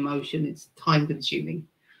away from emotion. It's time-consuming.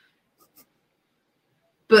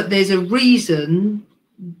 But there's a reason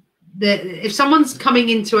that if someone's coming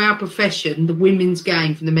into our profession, the women's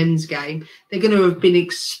game from the men's game, they're going to have been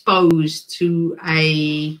exposed to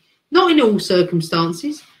a... Not in all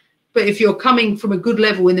circumstances, but if you're coming from a good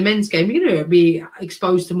level in the men's game, you're going to be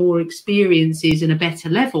exposed to more experiences and a better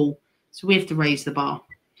level. So we have to raise the bar.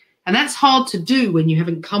 And that's hard to do when you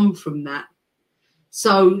haven't come from that.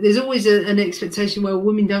 So there's always an expectation where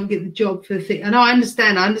women don't get the job for the thing. And I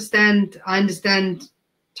understand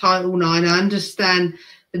Title IX. I understand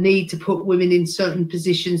the need to put women in certain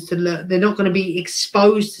positions to learn. They're not going to be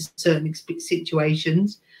exposed to certain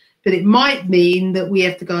situations, but it might mean that we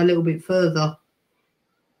have to go a little bit further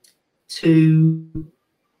to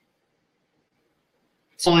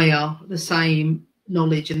acquire the same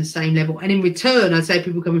knowledge and the same level. And in return, I say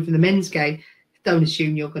people coming from the men's game, don't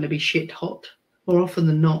assume you're going to be shit hot. More often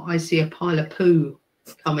than not, I see a pile of poo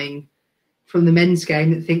coming from the men's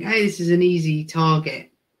game that think, hey, this is an easy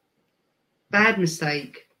target. Bad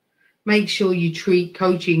mistake. Make sure you treat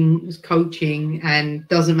coaching as coaching, and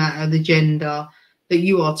doesn't matter the gender, that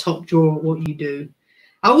you are top drawer at what you do.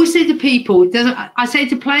 I always say to people, I say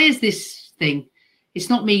to players this thing, it's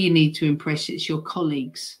not me you need to impress, it's your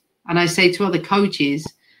colleagues. And I say to other coaches,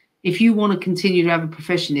 if you want to continue to have a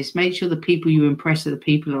professionist, make sure the people you impress are the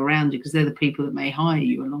people around you, because they're the people that may hire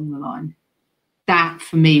you along the line. That,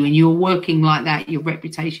 for me, when you're working like that, your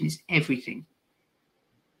reputation is everything.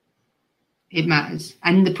 It matters.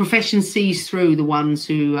 And the profession sees through the ones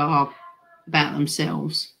who are about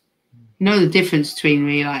themselves. You know the difference between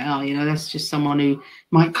me, like, oh, you know, that's just someone who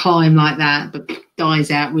might climb like that but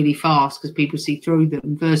dies out really fast because people see through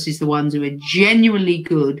them, versus the ones who are genuinely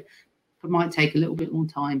good but might take a little bit more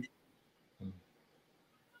time.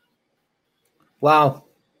 Wow.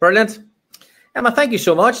 Brilliant. Emma, thank you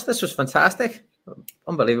so much. This was fantastic.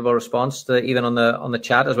 Unbelievable response to even on the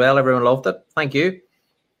chat as well. Everyone loved it. Thank you.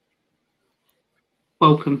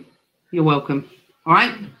 Welcome. You're welcome. All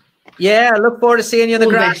right. Yeah, I look forward to seeing you in the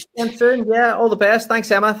best. ground soon. Yeah, all the best. Thanks,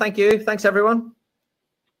 Emma. Thank you. Thanks, everyone.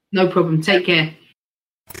 No problem. Take care.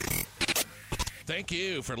 Thank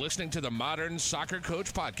you for listening to the Modern Soccer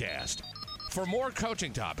Coach Podcast. For more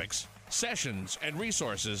coaching topics, sessions, and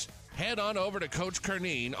resources, head on over to Coach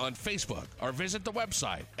Curneen on Facebook or visit the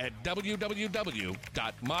website at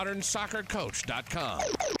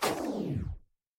www.modernsoccercoach.com.